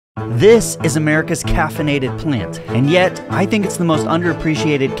This is America's caffeinated plant, and yet I think it's the most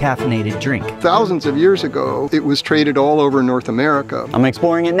underappreciated caffeinated drink. Thousands of years ago, it was traded all over North America. I'm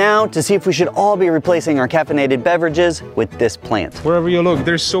exploring it now to see if we should all be replacing our caffeinated beverages with this plant. Wherever you look,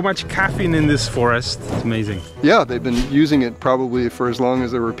 there's so much caffeine in this forest. It's amazing. Yeah, they've been using it probably for as long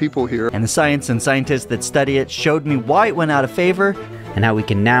as there were people here. And the science and scientists that study it showed me why it went out of favor and how we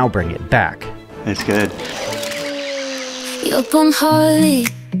can now bring it back. It's good. Yaupon holly,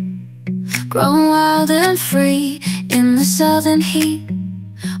 grown wild and free in the southern heat,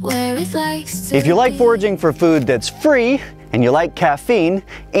 where it likes to If you like foraging for food that's free, and you like caffeine,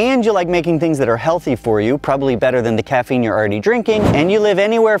 and you like making things that are healthy for you, probably better than the caffeine you're already drinking, and you live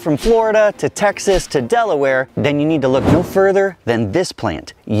anywhere from Florida to Texas to Delaware, then you need to look no further than this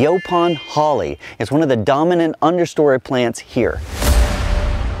plant, Yaupon holly. It's one of the dominant understory plants here.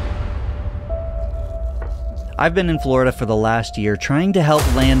 I've been in Florida for the last year trying to help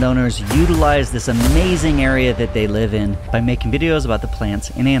landowners utilize this amazing area that they live in by making videos about the plants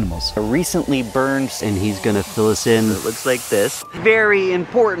and animals. Recently burned, and he's gonna fill us in. It looks like this. Very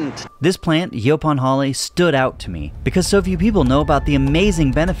important. This plant, Yaupon holly, stood out to me because so few people know about the amazing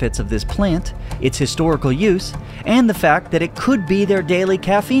benefits of this plant, its historical use, and the fact that it could be their daily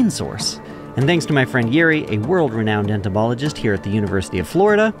caffeine source. And thanks to my friend Yuri, a world-renowned entomologist here at the University of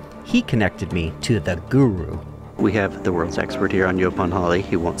Florida, he connected me to the guru. We have the world's expert here on Yaupon holly.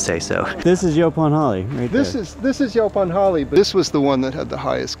 He won't say so. This is Yaupon holly, right This there. is Yaupon holly, but this was the one that had the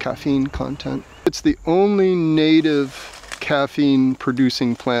highest caffeine content. It's the only native caffeine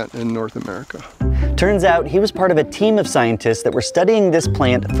producing plant in North America. Turns out he was part of a team of scientists that were studying this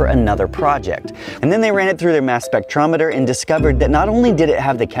plant for another project. And then they ran it through their mass spectrometer and discovered that not only did it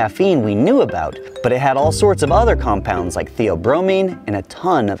have the caffeine we knew about, but it had all sorts of other compounds like theobromine and a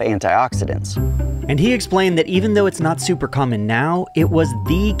ton of antioxidants. And he explained that even though it's not super common now, it was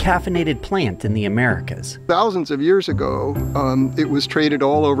the caffeinated plant in the Americas. Thousands of years ago, it was traded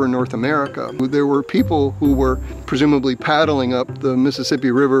all over North America. There were people who were presumably paddling up the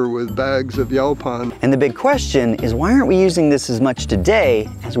Mississippi River with bags of Yaupon. And the big question is, why aren't we using this as much today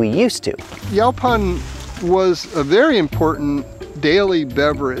as we used to? Yaupon was a very important daily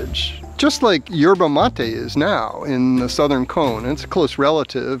beverage, just like yerba mate is now in the southern cone. It's a close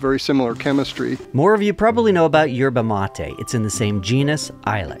relative, very similar chemistry. More of you probably know about yerba mate. It's in the same genus,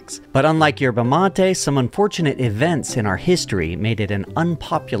 Ilex. But unlike yerba mate, some unfortunate events in our history made it an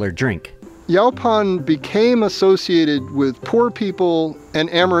unpopular drink. Yaupon became associated with poor people and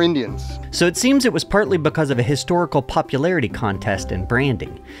Amerindians. So it seems it was partly because of a historical popularity contest and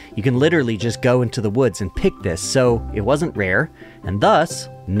branding. You can literally just go into the woods and pick this, so it wasn't rare, and thus,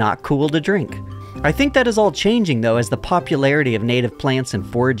 not cool to drink. I think that is all changing though as the popularity of native plants and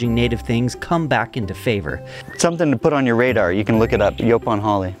foraging native things come back into favor. Something to put on your radar. You can look it up, Yaupon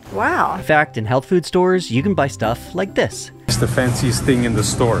holly. Wow. In fact, in health food stores, you can buy stuff like this. It's the fanciest thing in the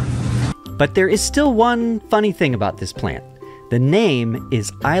store. But there is still one funny thing about this plant. The name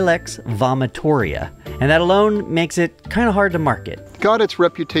is Ilex vomitoria, and that alone makes it kind of hard to market. Got its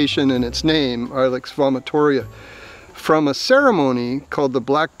reputation and its name, Ilex vomitoria, from a ceremony called the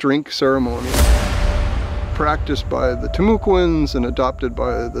Black Drink Ceremony, practiced by the Timucuans and adopted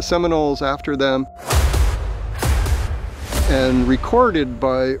by the Seminoles after them, and recorded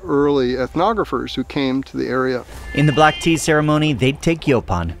by early ethnographers who came to the area. In the black tea ceremony, they'd take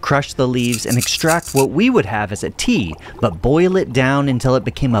Yaupon, crush the leaves, and extract what we would have as a tea, but boil it down until it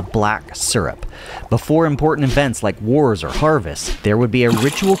became a black syrup. Before important events like wars or harvests, there would be a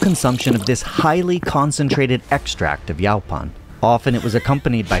ritual consumption of this highly concentrated extract of Yaupon. Often it was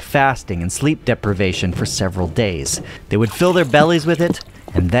accompanied by fasting and sleep deprivation for several days. They would fill their bellies with it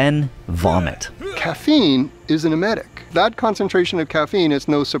and then vomit. Caffeine is an emetic. That concentration of caffeine, it's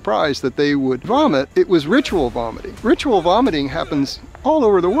no surprise that they would vomit. It was ritual vomiting. Ritual vomiting happens all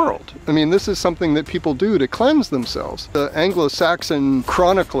over the world. I mean, this is something that people do to cleanse themselves. The Anglo-Saxon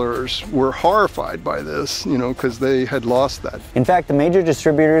chroniclers were horrified by this, you know, because they had lost that. In fact, the major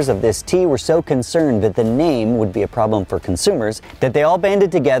distributors of this tea were so concerned that the name would be a problem for consumers that they all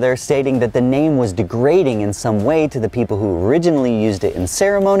banded together stating that the name was degrading in some way to the people who originally used it in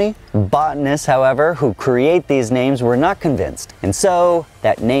ceremony. Botanists, however, who create these names were not convinced, and so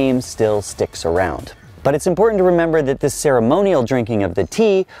that name still sticks around. But it's important to remember that this ceremonial drinking of the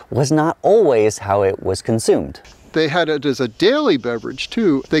tea was not always how it was consumed. They had it as a daily beverage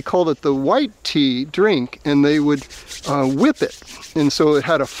too. They called it the white tea drink, and they would whip it, and so it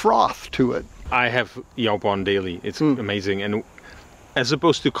had a froth to it. I have Yaupon daily. It's amazing, and as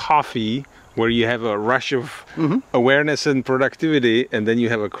opposed to coffee, where you have a rush of awareness and productivity, and then you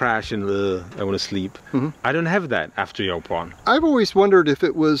have a crash and I want to sleep. I don't have that after Yaupon. I've always wondered if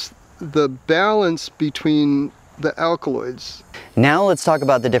it was the balance between the alkaloids. Now let's talk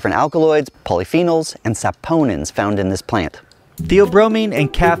about the different alkaloids, polyphenols, and saponins found in this plant. Theobromine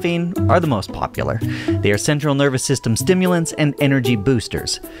and caffeine are the most popular. They are central nervous system stimulants and energy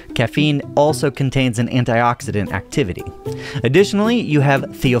boosters. Caffeine also contains an antioxidant activity. Additionally, you have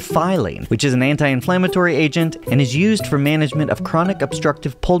theophylline, which is an anti-inflammatory agent and is used for management of chronic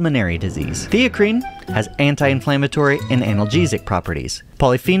obstructive pulmonary disease. Theocrine has anti-inflammatory and analgesic properties.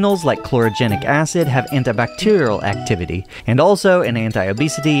 Polyphenols like chlorogenic acid have antibacterial activity and also an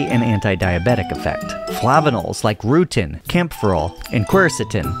anti-obesity and anti-diabetic effect. Flavonols like rutin, camphorol, and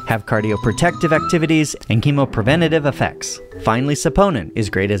quercetin have cardioprotective activities and chemopreventative effects. Finally, saponin is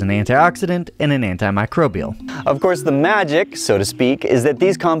great as an antioxidant and an antimicrobial. Of course, the magic, so to speak, is that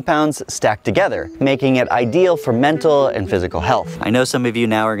these compounds stack together, making it ideal for mental and physical health. I know some of you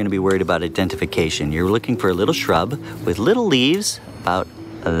now are going to be worried about identification. You're looking for a little shrub with little leaves, about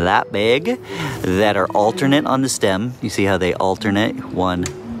that big, that are alternate on the stem. You see how they alternate?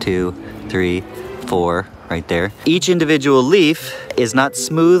 1, 2, 3, 4, right there. Each individual leaf is not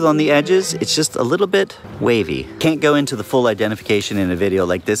smooth on the edges, it's just a little bit wavy. Can't go into the full identification in a video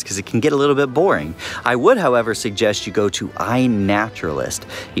like this because it can get a little bit boring. I would, however, suggest you go to iNaturalist.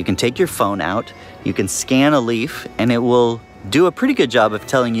 You can take your phone out, you can scan a leaf, and it will do a pretty good job of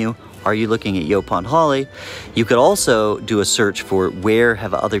telling you, are you looking at Yaupon holly? You could also do a search for where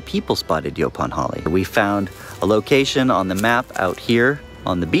have other people spotted Yaupon holly. We found a location on the map out here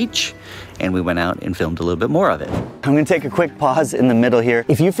on the beach, and we went out and filmed a little bit more of it. I'm gonna take a quick pause in the middle here.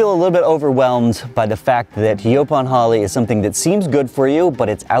 If you feel a little bit overwhelmed by the fact that Yaupon holly is something that seems good for you, but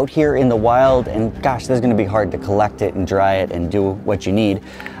it's out here in the wild, and gosh, that's gonna be hard to collect it and dry it and do what you need,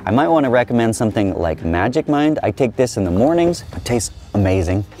 I might wanna recommend something like Magic Mind. I take this in the mornings. It tastes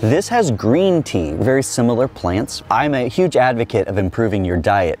amazing. This has green tea, very similar plants. I'm a huge advocate of improving your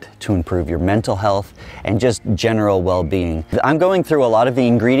diet to improve your mental health and just general well-being. I'm going through a lot of the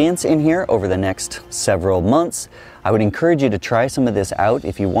ingredients in here over the next several months. I would encourage you to try some of this out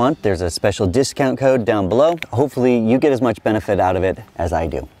if you want. There's a special discount code down below. Hopefully you get as much benefit out of it as I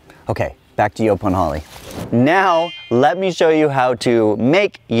do. Okay, back to Yaupon holly. Now, let me show you how to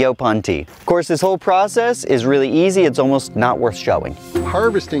make Yaupon tea. Of course, this whole process is really easy. It's almost not worth showing.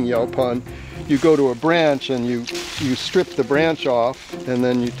 Harvesting Yaupon, you go to a branch and you strip the branch off, and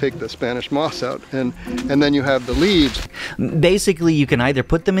then you take the Spanish moss out, and then you have the leaves. Basically, you can either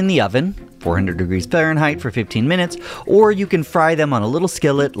put them in the oven, 400 degrees Fahrenheit for 15 minutes, or you can fry them on a little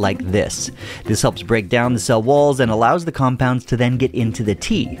skillet like this. This helps break down the cell walls and allows the compounds to then get into the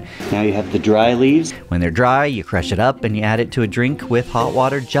tea. Now you have the dry leaves. When they're dry, you crush it up and you add it to a drink with hot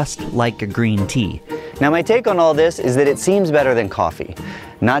water, just like a green tea. Now my take on all this is that it seems better than coffee.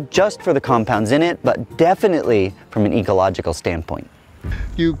 Not just for the compounds in it, but definitely from an ecological standpoint.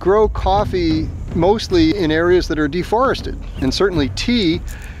 You grow coffee mostly in areas that are deforested, and certainly tea,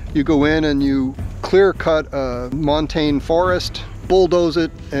 you go in and you clear cut a montane forest, bulldoze it,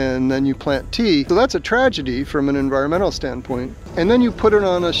 and then you plant tea. So that's a tragedy from an environmental standpoint. And then you put it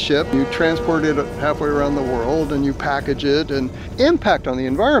on a ship, you transport it halfway around the world, and you package it, and impact on the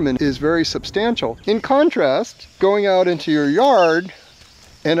environment is very substantial. In contrast, going out into your yard,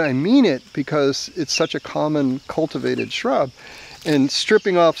 and I mean it because it's such a common cultivated shrub, and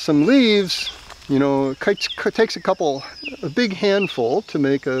stripping off some leaves, you know, it takes a big handful to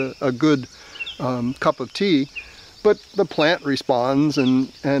make a good cup of tea, but the plant responds,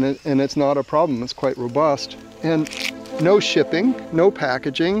 and it's not a problem. It's quite robust. And no shipping, no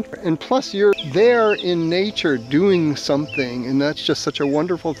packaging, and plus you're there in nature doing something, and that's just such a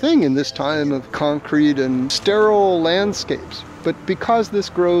wonderful thing in this time of concrete and sterile landscapes. But because this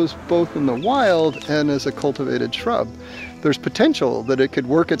grows both in the wild and as a cultivated shrub, there's potential that it could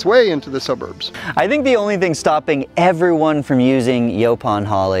work its way into the suburbs. I think the only thing stopping everyone from using Yaupon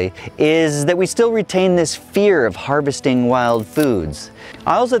holly is that we still retain this fear of harvesting wild foods.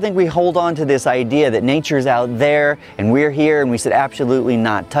 I also think we hold on to this idea that nature's out there and we're here and we should absolutely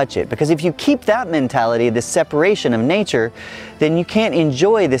not touch it. Because if you keep that mentality, this separation of nature, then you can't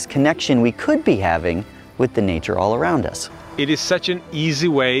enjoy this connection we could be having with the nature all around us. It is such an easy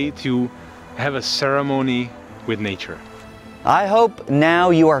way to have a ceremony with nature. I hope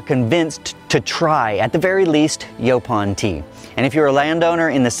now you are convinced to try, at the very least, Yaupon tea. And if you're a landowner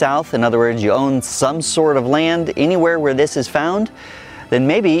in the South, in other words, you own some sort of land anywhere where this is found, then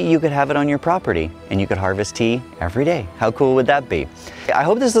maybe you could have it on your property and you could harvest tea every day. How cool would that be? I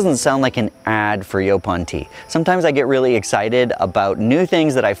hope this doesn't sound like an ad for Yaupon tea. Sometimes I get really excited about new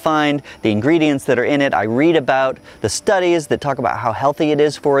things that I find, the ingredients that are in it. I read about the studies that talk about how healthy it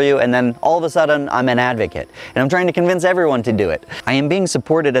is for you, and then all of a sudden I'm an advocate and I'm trying to convince everyone to do it. I am being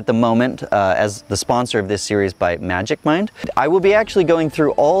supported at the moment as the sponsor of this series by Magic Mind. I will be actually going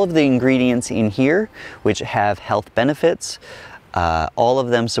through all of the ingredients in here which have health benefits, all of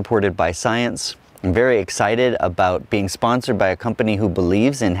them supported by science. I'm very excited about being sponsored by a company who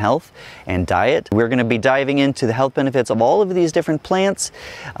believes in health and diet. We're going to be diving into the health benefits of all of these different plants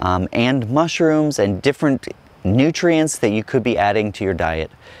and mushrooms and different nutrients that you could be adding to your diet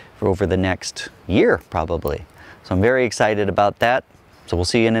for over the next year, probably. So I'm very excited about that. So we'll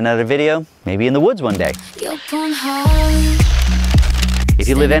see you in another video, maybe in the woods one day. If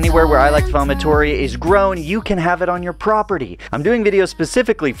you live anywhere where Ilex vomitoria is grown, you can have it on your property. I'm doing videos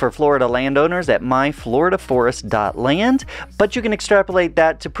specifically for Florida landowners at myfloridaforest.land, but you can extrapolate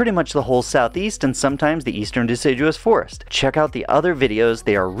that to pretty much the whole southeast and sometimes the eastern deciduous forest. Check out the other videos.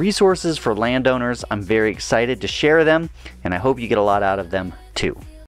 They are resources for landowners. I'm very excited to share them, and I hope you get a lot out of them too.